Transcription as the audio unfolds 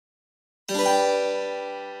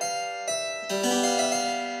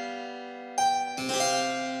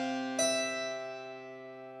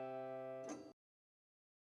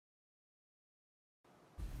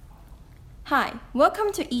Hi,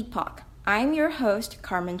 welcome to EATpoque. I'm your host,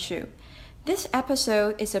 Carmen Chu. This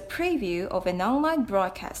episode is a preview of an online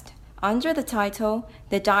broadcast under the title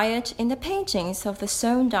The Diet in the Paintings of the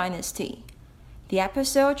Song Dynasty. The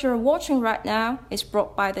episode you're watching right now is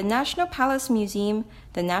brought by the National Palace Museum,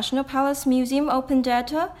 the National Palace Museum Open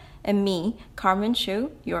Data, and me, Carmen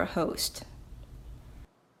Chu, your host.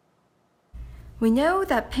 We know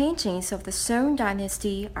that paintings of the Song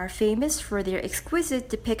Dynasty are famous for their exquisite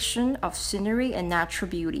depiction of scenery and natural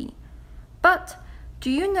beauty. But do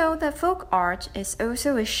you know that folk art is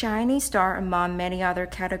also a shining star among many other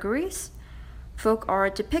categories? Folk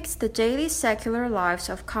art depicts the daily secular lives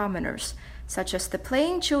of commoners, such as the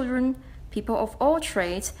playing children, people of all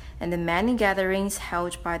trades, and the many gatherings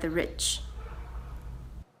held by the rich.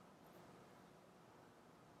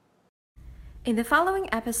 In the following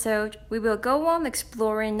episode, we will go on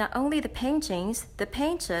exploring not only the paintings, the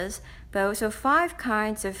painters, but also 5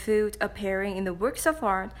 kinds of food appearing in the works of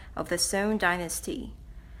art of the Song Dynasty.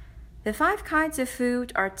 The 5 kinds of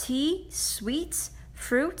food are tea, sweets,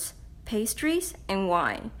 fruits, pastries, and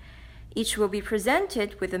wine. Each will be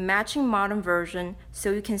presented with a matching modern version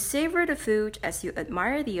so you can savor the food as you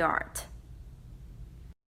admire the art.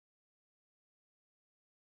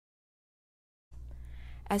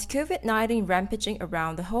 As COVID-19 rampaging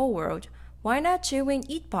around the whole world, why not tune in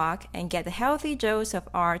EATpoque and get a healthy dose of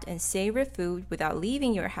art and savor food without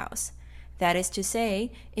leaving your house? That is to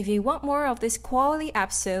say, if you want more of this quality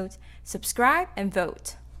episode, subscribe and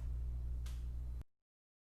vote.